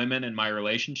treatment of women and my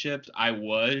relationships, I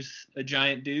was a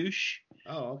giant douche.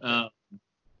 Oh, okay.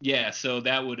 Yeah, so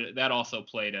that also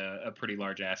played a pretty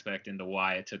large aspect into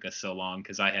why it took us so long,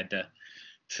 because I had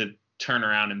to turn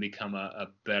around and become a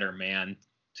better man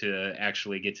to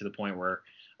actually get to the point where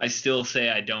I still say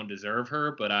I don't deserve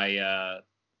her, but I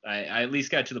at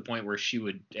least got to the point where she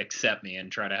would accept me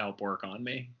and try to help work on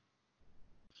me.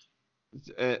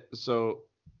 So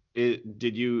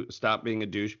did you stop being a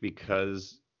douche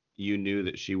because you knew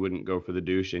that she wouldn't go for the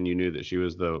douche, and you knew that she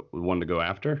was the one to go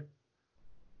after?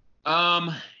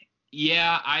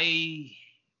 Yeah, I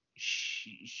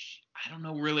don't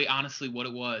know really honestly what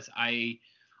it was. I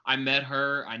met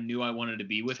her, I knew I wanted to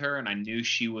be with her, and I knew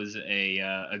she was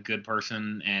a good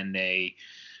person and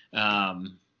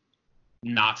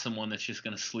Not someone that's just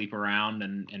going to sleep around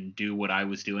and do what I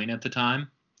was doing at the time.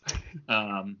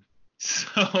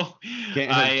 So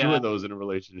Can't have two of those in a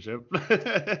relationship.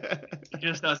 It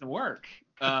just doesn't work.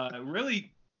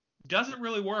 Really doesn't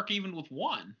really work even with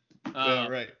one.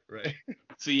 Right.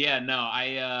 So yeah, no,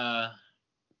 I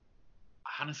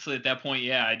honestly at that point,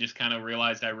 yeah, I just kind of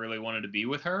realized I really wanted to be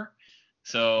with her.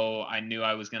 So I knew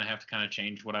I was going to have to kind of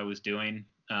change what I was doing.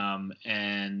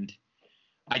 And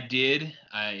I did.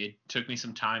 It took me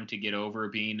some time to get over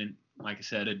being, like I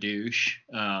said, a douche.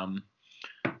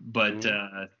 But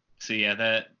so yeah,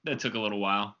 that took a little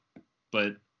while.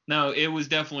 But no, it was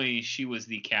definitely, she was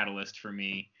the catalyst for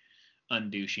me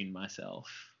undouching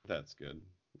myself. That's good.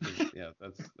 Yeah,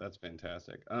 that's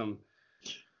fantastic.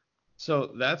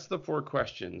 So that's the 4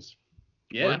 questions.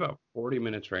 Yeah. We're about 40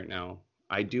 minutes right now.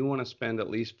 I do want to spend at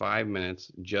least 5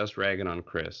 minutes just ragging on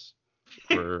Chris,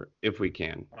 for if we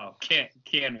can. Oh,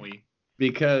 can we?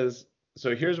 Because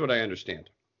so here's what I understand.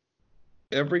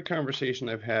 Every conversation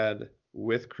I've had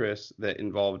with Chris that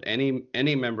involved any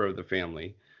member of the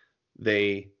family,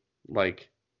 they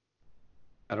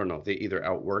I don't know, they either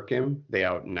outwork him, they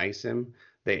out nice him,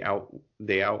 they out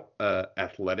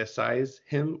athleticize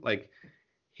him. Like,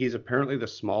 he's apparently the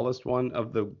smallest one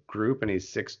of the group, and he's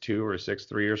 6'2" or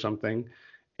 6'3" or something,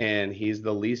 and he's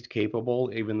the least capable,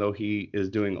 even though he is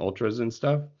doing ultras and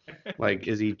stuff. Like,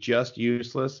 is he just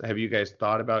useless? Have you guys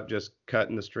thought about just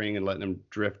cutting the string and letting him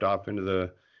drift off into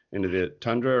the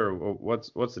tundra, or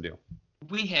what's the deal?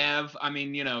 We have. I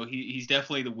mean, he's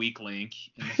definitely the weak link.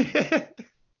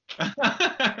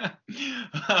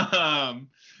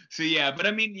 So yeah, but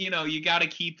I mean, you got to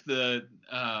keep the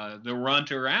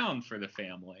runt around for the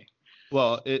family.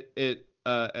 Well, it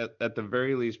at the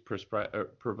very least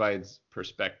provides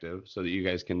perspective so that you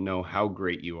guys can know how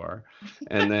great you are,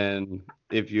 and then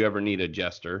if you ever need a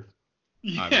jester,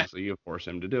 obviously you force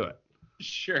him to do it.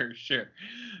 Sure.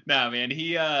 No, man,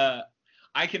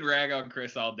 I can rag on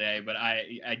Chris all day, but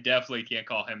I definitely can't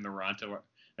call him the runt of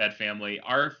that family.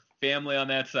 Our family on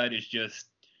that side is just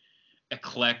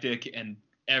eclectic, and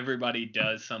everybody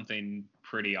does something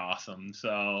pretty awesome.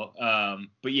 So,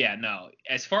 but yeah, no,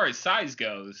 as far as size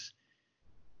goes,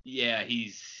 yeah,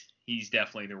 he's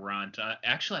definitely the runt.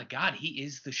 Actually, God, he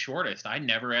is the shortest. I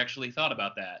never actually thought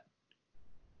about that.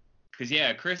 Cause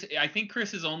yeah, I think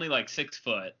Chris is only like 6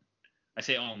 foot. I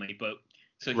say only, but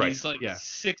so he's like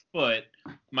 6 foot.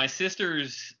 My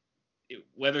sister's,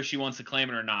 whether she wants to claim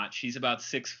it or not, she's about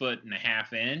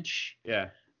 6'1.5" inches. Yeah.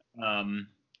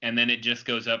 And then it just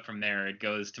goes up from there. It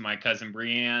goes to my cousin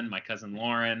Brienne, my cousin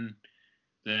Lauren,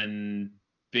 then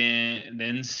Ben,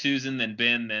 then Susan, then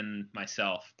Ben, then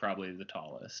myself, probably the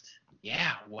tallest.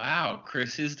 Yeah, wow,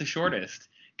 Chris is the shortest.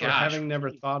 Gosh. Well, having never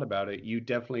thought about it, you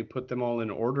definitely put them all in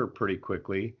order pretty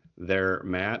quickly. There,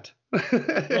 Matt.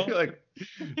 Like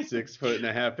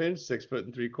 6'1.5" inches,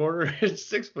 6'3/4" inches,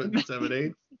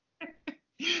 6'7/8".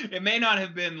 It may not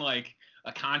have been like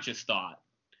a conscious thought.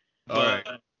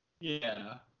 But,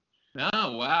 yeah.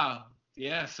 Oh, wow.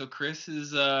 Yeah, so Chris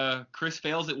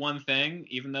fails at one thing,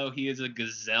 even though he is a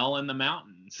gazelle in the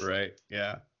mountains. Right.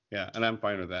 Yeah. And I'm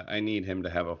fine with that. I need him to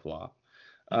have a flaw.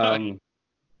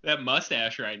 That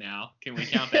mustache right now, can we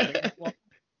count that as a flaw?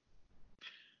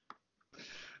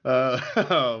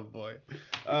 Oh boy.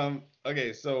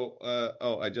 Okay, so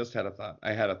I just had a thought.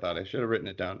 I should have written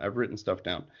it down. I've written stuff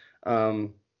down.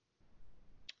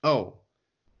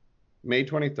 May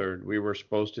 23rd, we were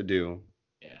supposed to do.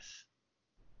 Yes.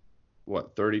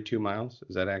 What, 32 miles?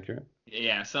 Is that accurate?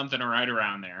 Yeah, something right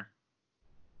around there.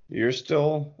 You're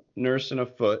still nursing a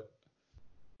foot,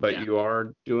 but you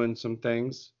are doing some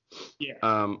things. Yeah.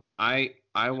 I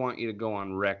want you to go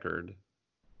on record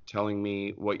telling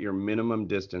me what your minimum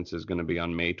distance is going to be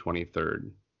on May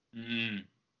 23rd.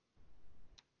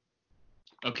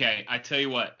 Okay, I tell you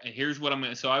what. Here's what I'm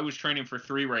going to. So I was training for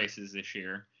 3 races this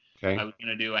year. Okay. I was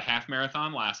going to do a half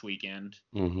marathon last weekend.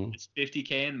 Mm-hmm. It's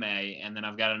 50K in May, and then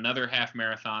I've got another half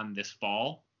marathon this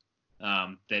fall.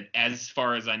 That, as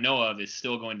far as I know of, is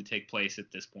still going to take place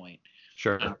at this point.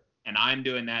 Sure. And I'm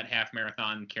doing that half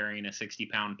marathon carrying a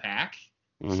 60-pound pack.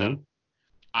 Mm-hmm. So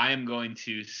I am going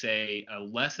to say a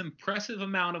less impressive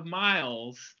amount of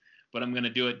miles, but I'm going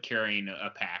to do it carrying a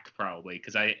pack probably,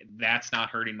 because that's not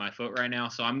hurting my foot right now.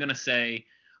 So I'm going to say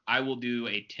I will do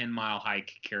a 10-mile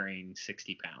hike carrying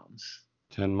 60 pounds.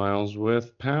 10 miles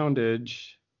with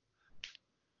poundage.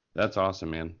 That's awesome,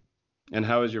 man. And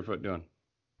how is your foot doing?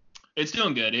 It's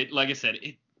doing good. Like I said,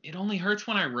 it only hurts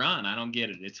when I run. I don't get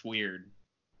it. It's weird.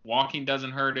 Walking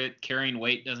doesn't hurt it. Carrying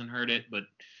weight doesn't hurt it. But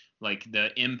like the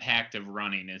impact of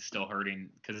running is still hurting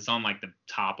because it's on like the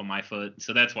top of my foot.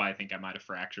 So that's why I think I might have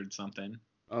fractured something.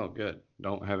 Oh, good.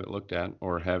 Don't have it looked at,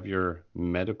 or have your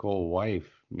medical wife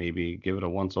maybe give it a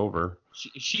once over.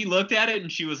 She looked at it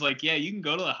and she was like, yeah, you can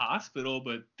go to the hospital,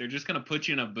 but they're just going to put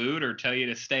you in a boot or tell you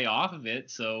to stay off of it.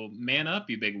 So man up,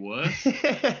 you big wuss.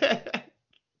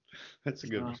 That's a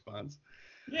good response.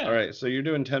 Yeah. All right, so you're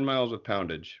doing 10 miles with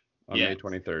Poundage on May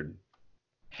 23rd.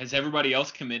 Has everybody else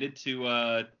committed to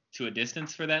a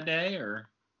distance for that day, or?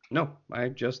 No, I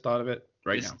just thought of it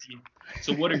now.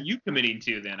 So what are you committing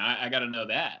to then? I got to know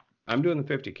that. I'm doing the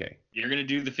 50K. You're going to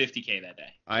do the 50K that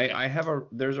day. Okay.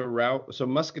 There's a route. So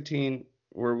Muscatine,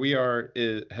 where we are,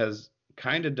 has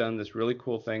kind of done this really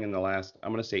cool thing in the last,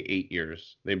 I'm going to say 8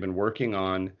 years. They've been working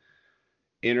on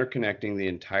interconnecting the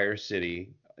entire city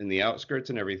in the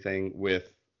outskirts and everything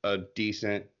with a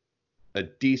decent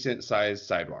sized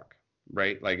sidewalk,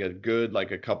 right? Like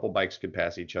a couple bikes could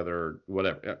pass each other or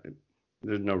whatever.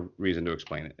 There's no reason to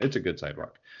explain it. It's a good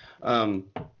sidewalk.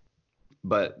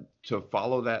 But to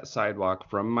follow that sidewalk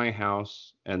from my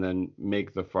house and then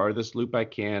make the farthest loop I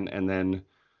can and then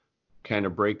kind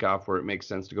of break off where it makes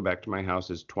sense to go back to my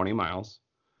house is 20 miles.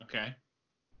 Okay.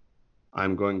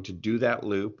 I'm going to do that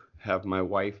loop, have my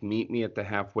wife meet me at the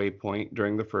halfway point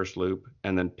during the first loop,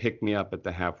 and then pick me up at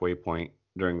the halfway point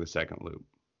during the second loop.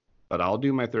 But I'll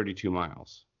do my 32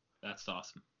 miles. That's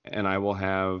awesome. And I will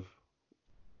have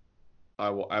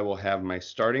my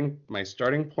starting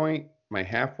point, my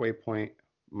halfway point,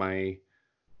 my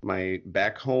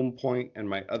back home point, and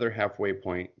my other halfway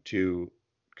point to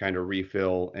kind of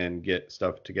refill and get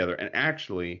stuff together. And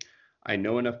actually, I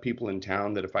know enough people in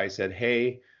town that if I said,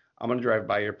 hey, I'm going to drive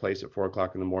by your place at 4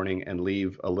 o'clock in the morning and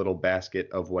leave a little basket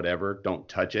of whatever, don't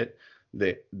touch it,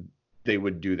 they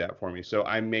would do that for me. So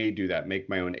I may do that, make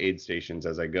my own aid stations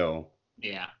as I go.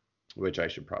 Yeah. Which I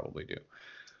should probably do.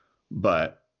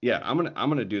 But yeah, I'm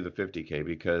gonna do the 50K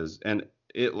because, and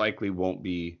it likely won't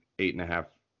be 8.5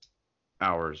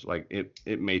 hours. Like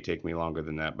it may take me longer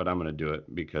than that, but I'm gonna do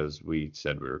it because we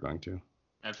said we were going to.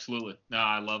 Absolutely. No,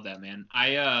 I love that, man.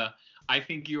 I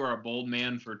think you are a bold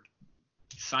man for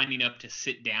signing up to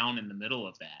sit down in the middle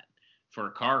of that for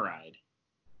a car ride.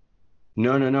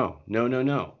 No.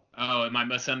 Oh, am I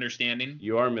misunderstanding?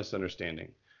 You are misunderstanding.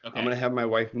 Okay. I'm gonna have my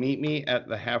wife meet me at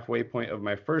the halfway point of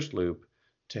my first loop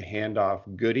to hand off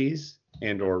goodies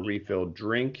and or refill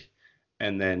drink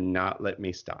and then not let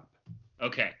me stop.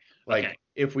 Okay. Like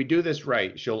if we do this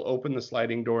right, she'll open the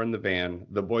sliding door in the van.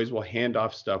 The boys will hand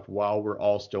off stuff while we're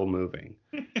all still moving.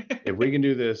 If we can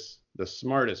do this the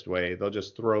smartest way, they'll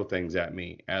just throw things at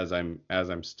me as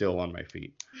I'm still on my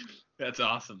feet. That's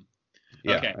awesome.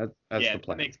 Yeah, okay. That's the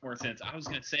plan. That makes more sense. I was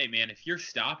gonna say, man, if you're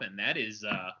stopping,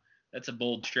 that's a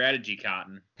bold strategy,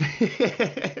 Cotton.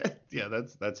 Yeah,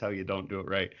 that's how you don't do it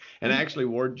right. And actually,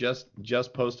 Ward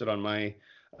just posted on my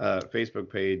Facebook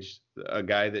page a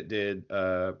guy that did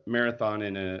a marathon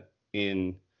in a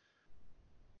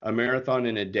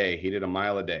day. He did a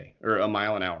mile a day or a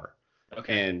mile an hour.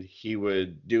 Okay. And he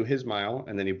would do his mile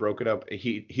and then he broke it up.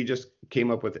 He just came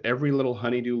up with every little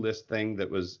honeydew list thing that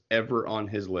was ever on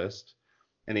his list,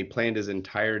 and he planned his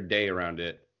entire day around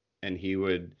it. And he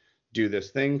would do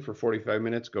this thing for 45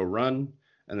 minutes, go run,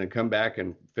 and then come back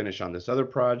and finish on this other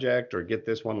project or get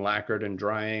this one lacquered and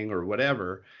drying or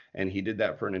whatever. And he did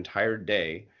that for an entire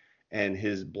day. And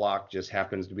his block just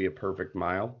happens to be a perfect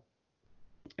mile.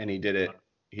 And he did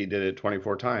it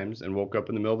 24 times and woke up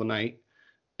in the middle of the night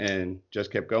and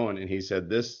just kept going. And he said,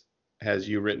 this has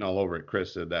you written all over it.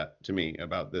 Chris said that to me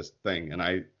about this thing. And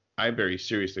I very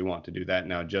seriously want to do that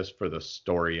now just for the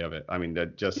story of it. I mean,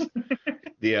 that just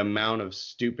the amount of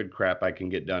stupid crap I can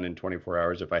get done in 24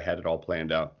 hours if I had it all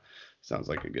planned out. Sounds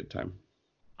like a good time.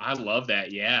 I love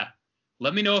that. Yeah.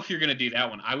 Let me know if you're going to do that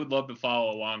one. I would love to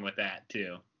follow along with that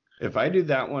too. If I do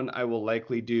that one, I will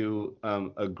likely do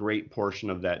a great portion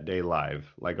of that day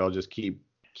live. Like I'll just keep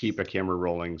a camera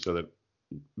rolling so that,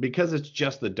 because it's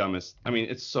just the dumbest. I mean,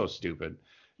 it's so stupid.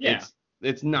 Yeah.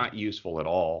 It's not useful at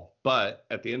all. But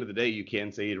at the end of the day, you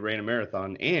can say you ran a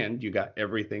marathon and you got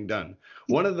everything done.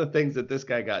 One of the things that this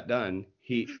guy got done,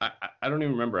 I don't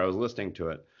even remember. I was listening to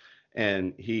it,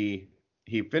 and he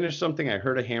finished something. I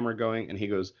heard a hammer going, and he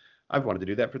goes, "I've wanted to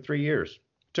do that for 3 years.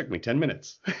 It took me 10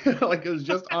 minutes." Like it was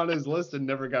just on his list and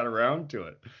never got around to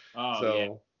it.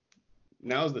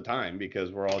 Now's the time,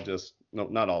 because we're all just, no,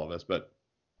 not all of us, but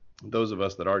those of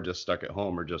us that are just stuck at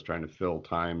home are just trying to fill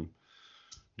time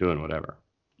doing whatever.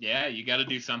 Yeah, you got to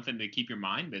do something to keep your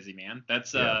mind busy, man.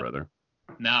 That's brother.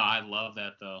 No, I love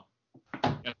that though.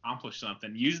 Accomplish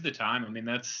something. Use the time. I mean,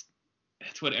 that's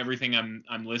what everything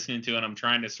I'm listening to, and I'm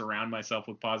trying to surround myself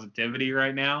with positivity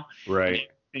right now. Right.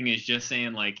 Thing is just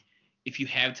saying, like, if you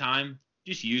have time,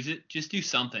 just use it. Just do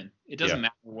something. It doesn't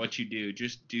matter what you do.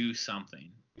 Just do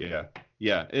something.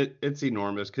 Yeah. It's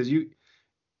enormous because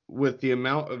with the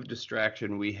amount of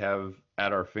distraction we have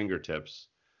at our fingertips,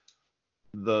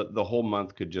 the whole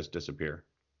month could just disappear.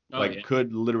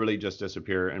 Could literally just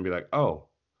disappear and be like, oh,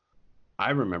 I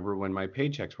remember when my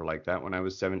paychecks were like that when I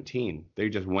was 17. They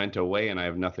just went away and I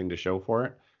have nothing to show for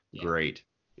it. Yeah. Great.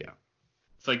 Yeah.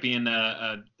 It's like being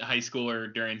a high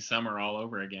schooler during summer all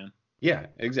over again. Yeah,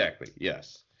 exactly.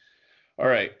 Yes. All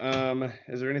right.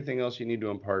 Is there anything else you need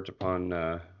to impart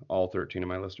upon all 13 of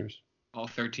my listeners? All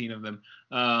 13 of them.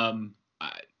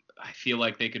 I feel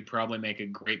like they could probably make a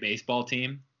great baseball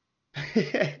team.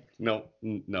 No,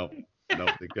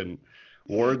 they couldn't.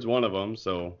 Ward's one of them,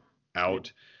 so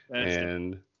out.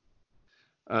 And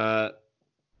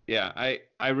yeah,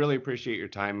 I really appreciate your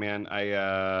time, man.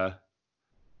 I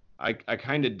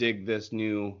kind of dig this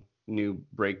new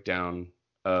breakdown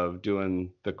of doing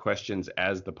the questions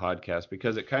as the podcast,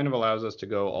 because it kind of allows us to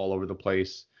go all over the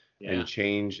place and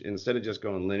change instead of just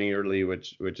going linearly,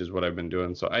 which is what I've been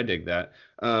doing. So I dig that.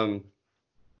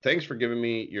 Thanks for giving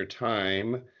me your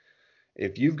time.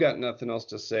 If you've got nothing else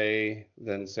to say,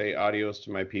 then say adios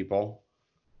to my people.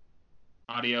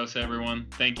 Adios, everyone.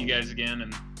 Thank you guys again,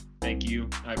 and thank you.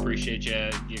 I appreciate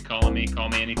you calling me. Call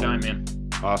me anytime, man.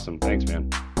 Awesome. Thanks, man.